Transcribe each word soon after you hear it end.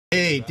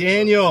Hey,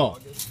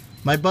 Daniel,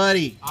 my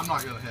buddy. I'm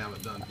not gonna have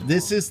it done.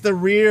 This is the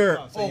rear.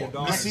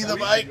 Oh, you see the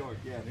bike?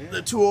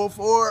 The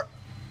 204.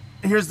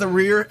 Here's the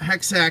rear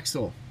hex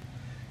axle.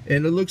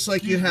 And it looks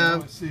like you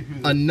have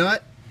a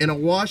nut and a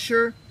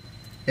washer,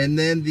 and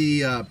then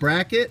the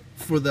bracket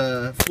for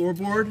the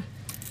floorboard.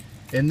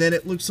 And then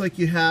it looks like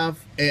you have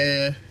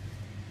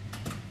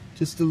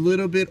just a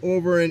little bit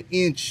over an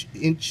inch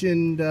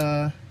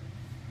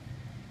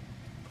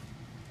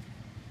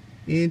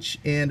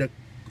and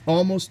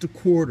almost a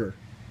quarter,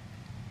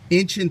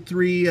 inch and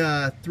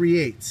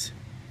 3/8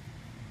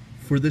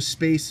 for the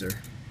spacer.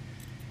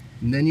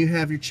 And then you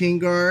have your chain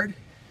guard,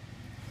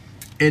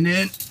 and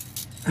then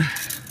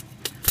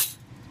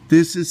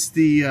this is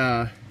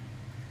the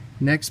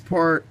next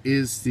part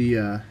is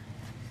the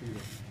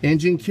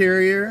engine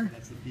carrier,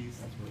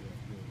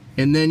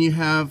 and then you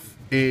have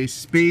a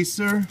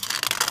spacer,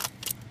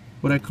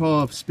 what I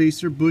call a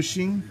spacer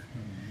bushing.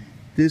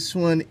 This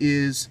one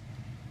is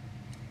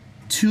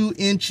 2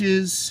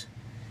 inches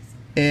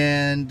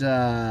and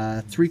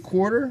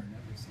 3/4,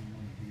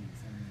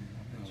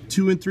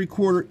 2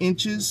 3/4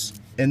 inches.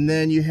 And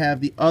then you have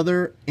the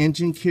other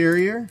engine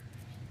carrier,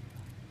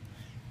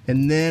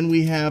 and then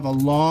we have a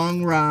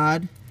long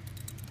rod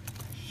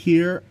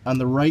here on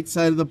the right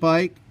side of the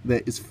bike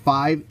that is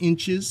 5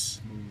 inches,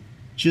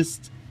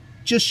 just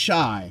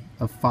shy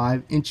of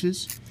 5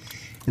 inches.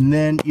 And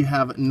then you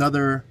have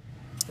another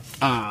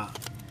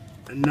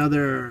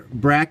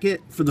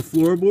bracket for the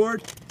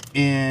floorboard,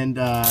 and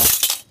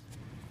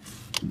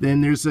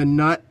then there's a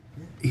nut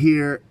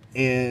here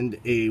and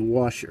a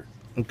washer.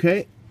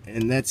 Okay,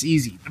 and that's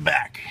easy. The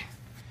back,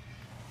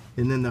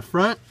 and then the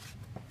front,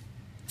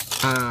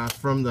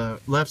 from the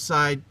left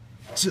side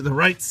to the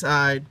right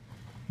side,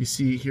 you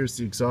see here's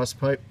the exhaust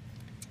pipe.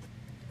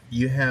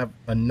 You have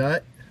a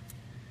nut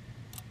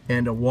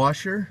and a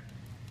washer,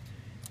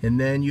 and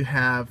then you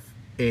have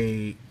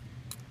a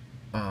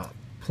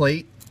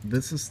plate.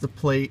 This is the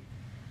plate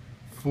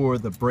for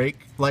the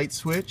brake light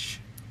switch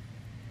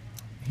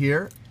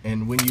here,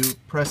 and when you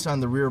press on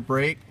the rear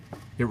brake,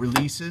 it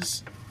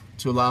releases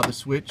to allow the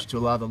switch, to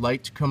allow the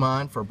light to come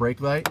on for a brake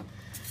light.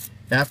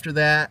 After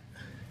that,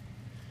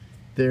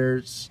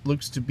 there's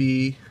looks to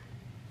be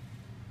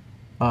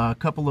a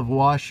couple of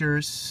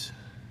washers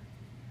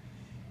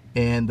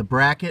and the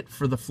bracket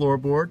for the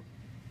floorboard,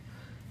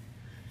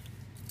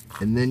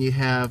 and then you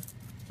have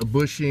a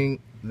bushing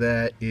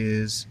that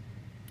is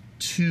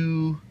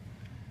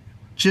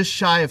just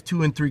shy of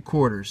 2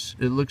 3/4.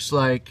 It looks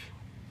like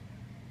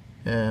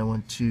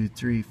 1 2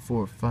 3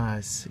 4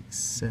 5 6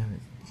 7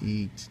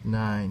 8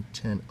 9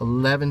 10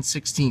 11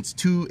 16ths,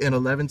 2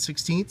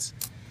 11/16.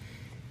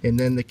 And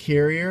then the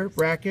carrier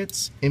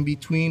brackets in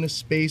between a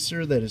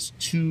spacer that is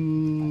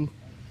 2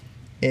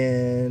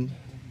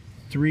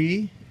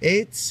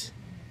 3/8,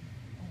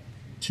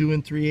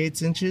 2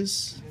 3/8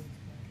 inches.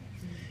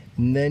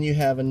 And then you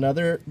have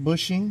another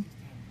bushing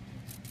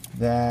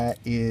that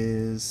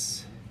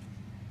is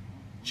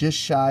just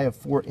shy of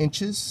 4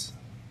 inches,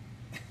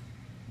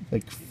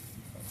 like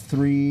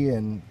 3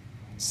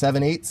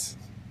 7/8.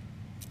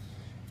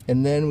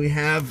 And then we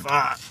have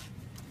a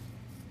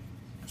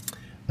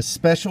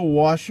special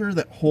washer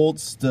that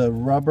holds the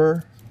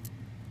rubber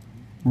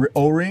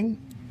O-ring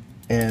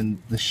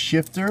and the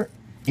shifter.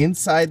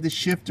 Inside the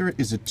shifter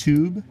is a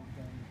tube,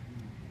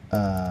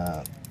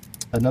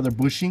 another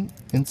bushing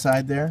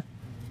inside there,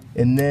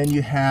 and then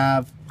you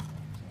have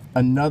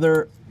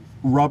another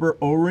rubber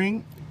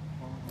O-ring,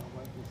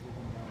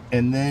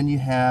 and then you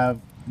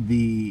have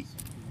the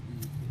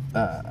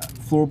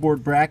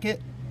floorboard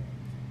bracket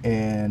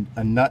and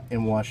a nut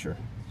and washer.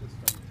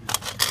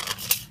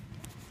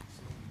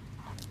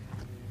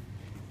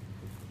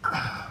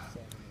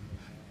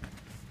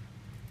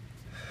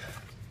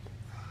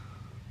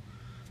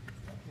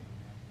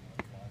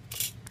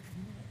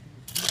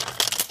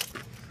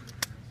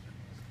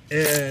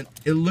 And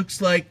it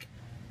looks like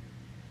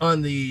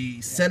on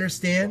the center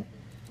stand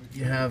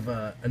you have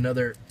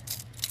another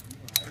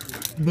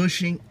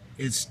bushing.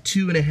 It's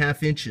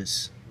 2.5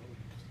 inches.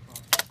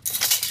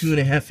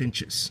 2.5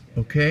 inches.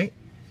 Okay.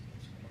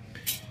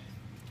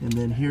 And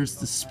then here's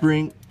the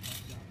spring.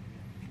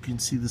 You can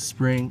see the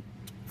spring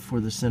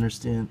for the center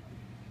stand.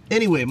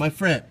 Anyway, my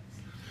friend.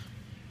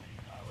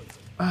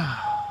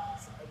 I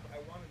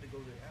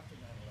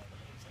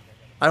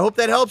hope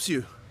that helps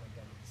you.